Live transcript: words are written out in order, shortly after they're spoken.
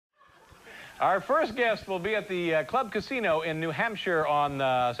Our first guest will be at the Club Casino in New Hampshire on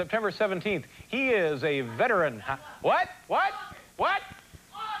September 17th. He is a veteran. What? What? What?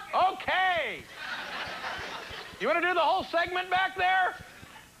 Okay. You want to do the whole segment back there?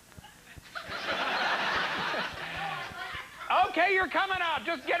 Okay, you're coming out.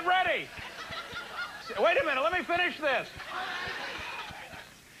 Just get ready. Wait a minute. Let me finish this.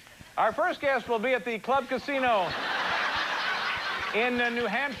 Our first guest will be at the Club Casino in New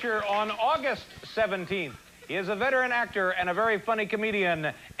Hampshire on August 17th. He is a veteran actor and a very funny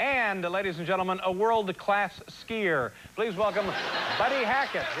comedian and, ladies and gentlemen, a world-class skier. Please welcome Buddy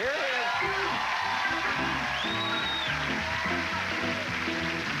Hackett. Here he is.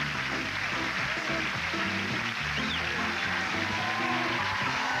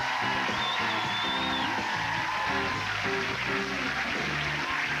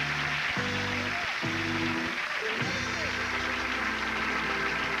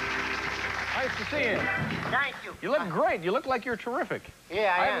 Nice to see you. Thank you. You look great. You look like you're terrific.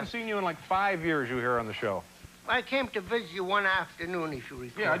 Yeah, I haven't seen you in like 5 years. You were here on the show. I came to visit you one afternoon, if you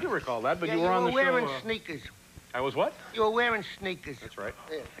recall. Yeah, I do recall that, but yeah, you were on the show. You were wearing sneakers. I was what? You were wearing sneakers. That's right.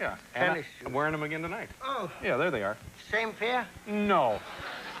 Yeah. Yeah. Tennis And I'm wearing them again tonight. Oh. Yeah, there they are. Same pair? No.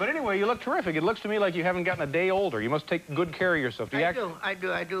 But anyway, you look terrific. It looks to me like you haven't gotten a day older. You must take good care of yourself. I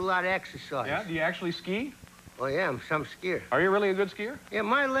do a lot of exercise. Yeah? Do you actually ski? Oh, yeah, I'm some skier. Are you really a good skier? Yeah,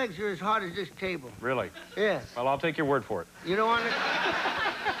 my legs are as hard as this table. Really? Yeah. Well, I'll take your word for it. You don't want to...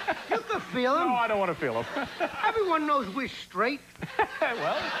 You can feel them. No, I don't want to feel them. Everyone knows we're straight.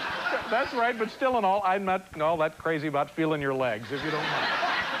 Well, that's right, but still and all, I'm not all that crazy about feeling your legs, if you don't mind.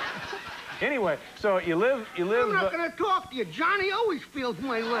 Anyway, so you live... I'm not going to talk to you. Johnny always feels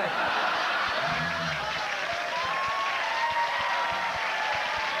my legs.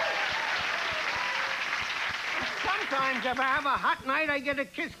 Sometimes if I have a hot night, I get a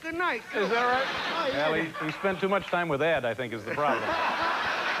kiss goodnight. Is that right? Oh, yeah. Well, he spent too much time with Ed, I think, is the problem.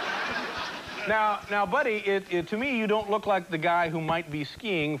 Now, Buddy, to me, you don't look like the guy who might be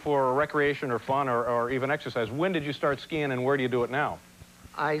skiing for recreation or fun or even exercise. When did you start skiing, and where do you do it now?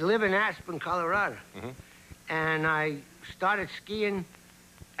 I live in Aspen, Colorado. Mm-hmm. And I started skiing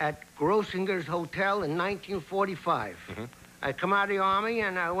at Grossinger's Hotel in 1945. Mm-hmm. I come out of the Army,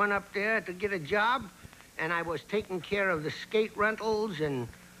 and I went up there to get a job, and I was taking care of the skate rentals and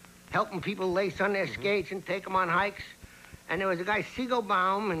helping people lace on their skates and take them on hikes. And there was a guy,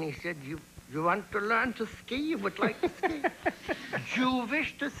 Siegelbaum, and he said, you want to learn to ski? You would like to ski? You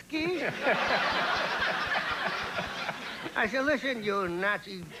wish to ski? I said, listen, you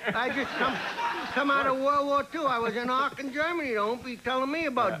Nazi, I just come out of World War II. I was in Aachen, Germany. Don't be telling me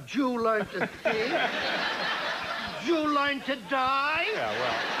about Jew learn to ski. Jew learn to die. Yeah,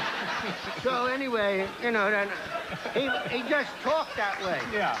 well. So anyway, you know, then he just talked that way.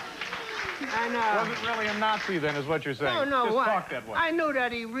 Yeah. And, wasn't really a Nazi then, is what you're saying. No, just talked that way. I knew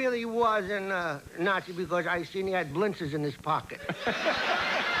that he really wasn't a Nazi because I seen he had blintzes in his pocket.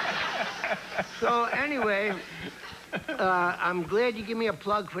 So anyway, I'm glad you give me a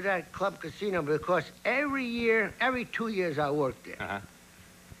plug for that Club Casino because every 2 years I work there. Uh-huh.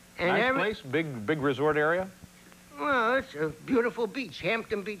 And nice place, big resort area? Well, it's a beautiful beach,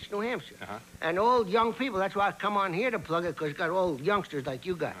 Hampton Beach, New Hampshire. Uh-huh. And old young people, that's why I come on here to plug it, because it's got old youngsters like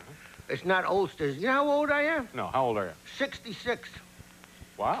you got. Uh-huh. It's not oldsters. You know how old I am? No, how old are you? 66.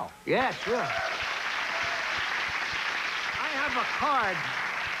 Wow. Yeah, sure. I have a card.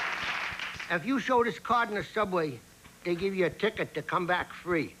 If you show this card in the subway, they give you a ticket to come back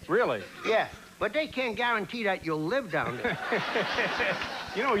free. Really? Yeah, but they can't guarantee that you'll live down there.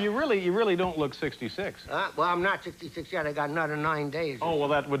 You know, you really don't look 66. Well, I'm not 66 yet. I got another 9 days. Oh, well,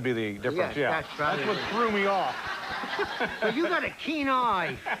 that would be the difference, Yes, yeah. that's right. That's what threw me off. But you got a keen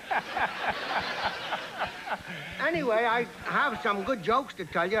eye. Anyway, I have some good jokes to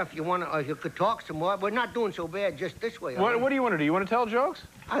tell you if you want to, if you could talk some more. We're not doing so bad just this way. What do you want to do? You want to tell jokes?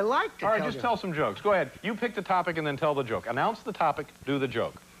 I like to All right, tell just you. tell some jokes. Go ahead. You pick the topic and then tell the joke. Announce the topic, do the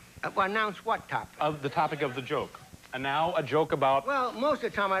joke. Announce what topic? Of the topic of the joke. And now a joke about... Well, most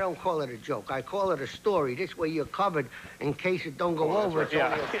of the time I don't call it a joke. I call it a story. This way you're covered in case it don't go over. It's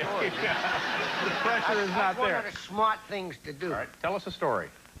only a story. The pressure is not there. One of the smart things to do. All right, tell us a story.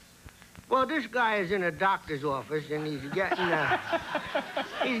 Well, this guy is in a doctor's office and he's getting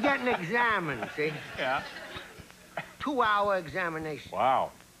examined, see? Yeah. 2-hour examination.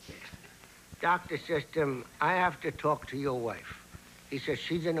 Wow. Doctor says to him, I have to talk to your wife. He says,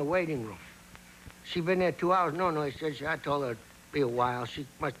 she's in the waiting room. She been there 2 hours? No, he says, I told her it'd be a while. She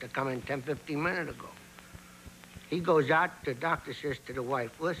must have come in 10, 15 minutes ago. He goes out, the doctor says to the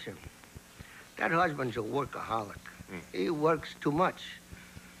wife, listen, that husband's a workaholic. He works too much.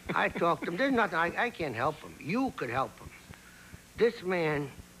 I talked to him. There's nothing. I can't help him. You could help him. This man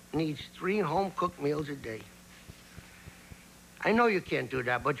needs 3 home-cooked meals a day. I know you can't do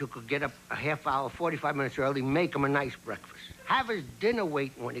that, but you could get up a half hour, 45 minutes early, make him a nice breakfast. Have his dinner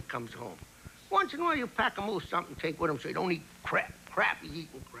waiting when he comes home. Once in a while, you pack him a little something, take with him so he don't eat crap. He's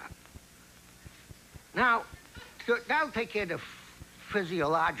eating crap. Now, so that'll take care of the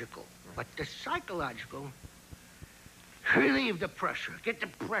physiological, but the psychological, relieve the pressure. Get the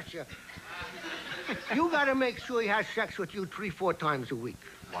pressure. You got to make sure he has sex with you 3, 4 times a week.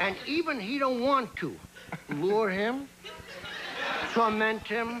 Wow. And even he don't want to, lure him, torment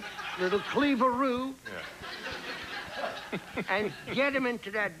him, little cleaveroo, and get him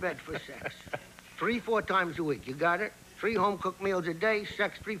into that bed for sex. 3, 4 times a week. You got it? 3 home-cooked meals a day,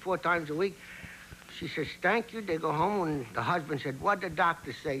 sex 3, 4 times a week. She says, thank you. They go home, and the husband said, what'd the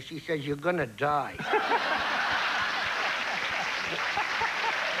doctor say? She says, you're gonna die.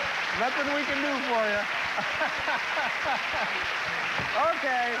 Nothing we can do for you.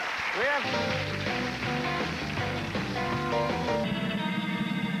 Okay, we have...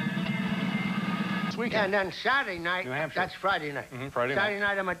 Yeah, and then Saturday night, New Hampshire. That's Friday night. Friday Saturday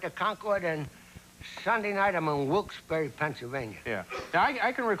night, I'm at the Concord, and Sunday night, I'm in Wilkes-Barre, Pennsylvania. Yeah. Now,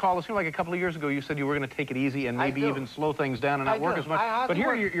 I can recall, it seemed like a couple of years ago, you said you were going to take it easy and maybe even slow things down and not work as much. But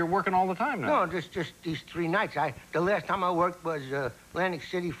here, you're working all the time now. No, just these 3 nights. The last time I worked was Atlantic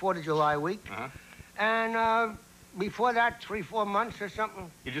City, 4th of July week. And before that, 3, 4 months or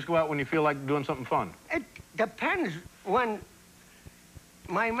something. You just go out when you feel like doing something fun? It depends when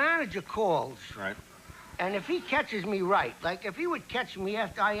my manager calls. Right. And if he catches me right, like if he would catch me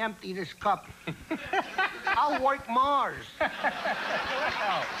after I empty this cup, I'll work Mars.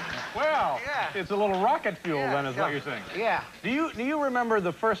 Well, yeah. It's a little rocket fuel then, is what you're saying. Yeah. Do you remember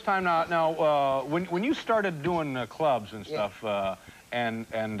the first time when you started doing clubs and stuff,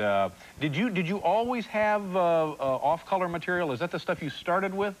 did you always have off-color material? Is that the stuff you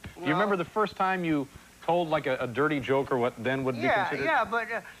started with? Do you remember the first time you told like a dirty joke or what then would be considered? Yeah,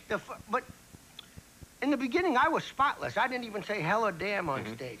 but in the beginning, I was spotless. I didn't even say hell or damn on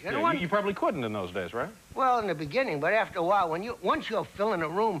stage. Yeah, you probably couldn't in those days, right? Well, in the beginning, but after a while, once you're filling a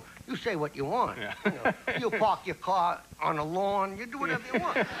room, you say what you want. Yeah. You park your car on a lawn, you do whatever you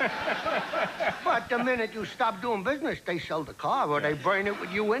want. But the minute you stop doing business, they sell the car or they burn it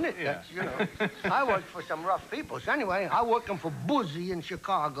with you in it. Yeah. That's, I work for some rough people. So anyway, I work him for Buzzy in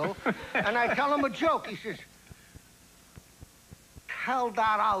Chicago, and I tell him a joke. He says, tell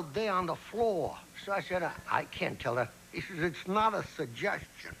that out there on the floor. So I said, I can't tell her. He says, it's not a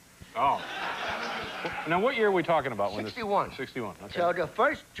suggestion. Oh. Now, what year are we talking about? 61. 61, okay. So the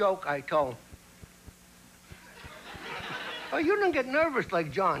first joke I told... Oh, you don't get nervous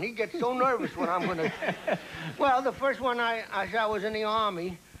like John. He gets so nervous when I'm going to... Well, the first one I was in the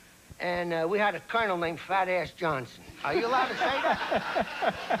Army, and we had a colonel named Fat Ass Johnson. Are you allowed to say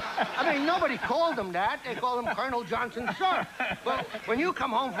that? I mean, nobody called him that. They called him Colonel Johnson, sir. But when you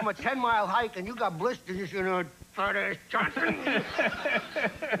come home from a 10-mile hike and you got blisters, you know, Fat Ass Johnson.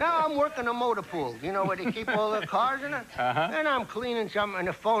 Now I'm working a motor pool, you know, where they keep all the cars in it? And I'm cleaning something, and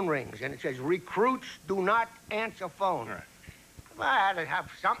the phone rings, and it says, recruits do not answer phone. Right. Well, I had to have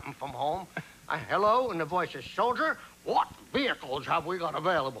something from home. Hello, and the voice says, soldier, what vehicles have we got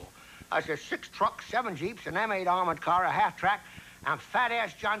available? I said, 6 trucks, 7 Jeeps, an M8 armored car, a half-track, and Fat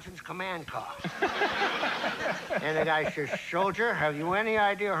Ass Johnson's command car. And the guy says, soldier, have you any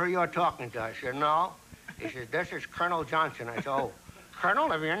idea who you're talking to? I said, no. He says, this is Colonel Johnson. I said, oh, Colonel,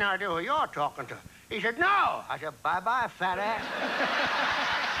 have you any idea who you're talking to? He said, no. I said, bye-bye, Fat Ass.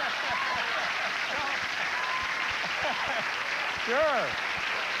 Sure.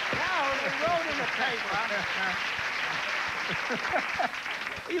 Now, they wrote in the paper.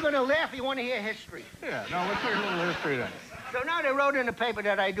 You're going to laugh, you want to hear history. Yeah, no, let's hear a little history then. So now they wrote in the paper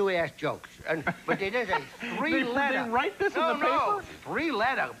that I do ass jokes. But they didn't say 3-letter. They write this in the paper? No,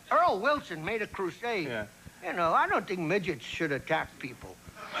 3-letter. Earl Wilson made a crusade. Yeah. You know, I don't think midgets should attack people.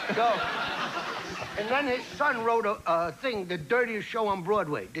 So, and then his son wrote a thing, the dirtiest show on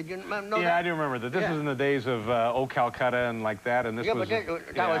Broadway. Did you know that? Yeah, I do remember that. This was in the days of Oh Calcutta and like that, and this was... Yeah,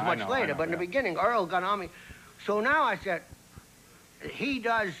 but that was much later. But in the beginning, Earl got on me. So now I said, he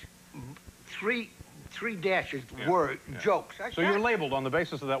does three dashes, jokes. So you're labeled on the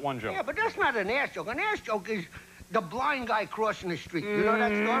basis of that one joke. Yeah, but that's not an ass joke. An ass joke is the blind guy crossing the street. You know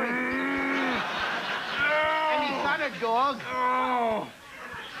that story? And he's got a dog.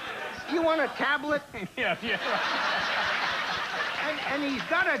 You want a tablet? Yeah. And he's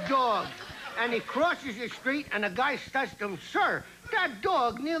got a dog. And he crosses the street, and the guy says to him, sir, that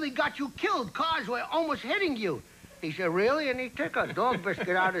dog nearly got you killed. Cars were almost hitting you. He said, really? And he took a dog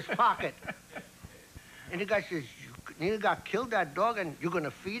biscuit out of his pocket. And the guy says, you got killed that dog and you're going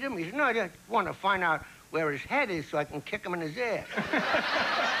to feed him? He said, no, I just want to find out where his head is so I can kick him in his ass.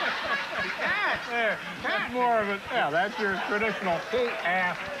 There, that's more of a, yeah, that's your traditional ass joke.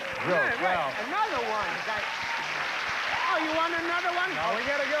 Yeah, Well, right. Another one. Oh, you want another one? no, we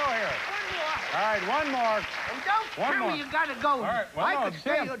got to go here. One more. All right, one more. And don't One tell more. me you got to go. All right, well, I no, could it's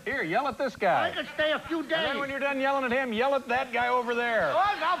stay. him. Here, yell at this guy. I could stay a few days. And then when you're done yelling at him, yell at that guy over there. Oh,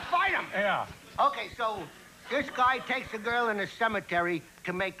 I'll fight him. Yeah. Okay, so this guy takes a girl in a cemetery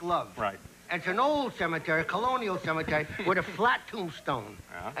to make love. Right. It's an old cemetery, colonial cemetery, with a flat tombstone.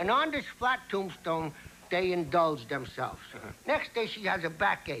 Yeah. And on this flat tombstone, they indulge themselves. Next day, she has a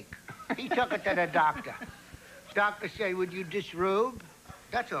backache. He took it to the doctor. Doctor said, would you disrobe?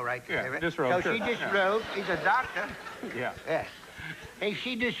 That's all right. Yeah, right? disrobe, So sure. she disrobed. He's a doctor. Yeah. Yes. Hey,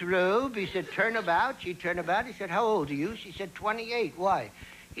 she disrobed. He said, turn about. She turned about. He said, how old are you? She said, 28. Why?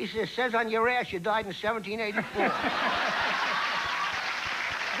 He said, says on your ass you died in 1784. There you go.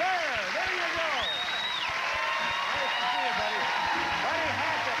 Nice to see you, buddy. Buddy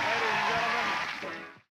Hackett, ladies and gentlemen.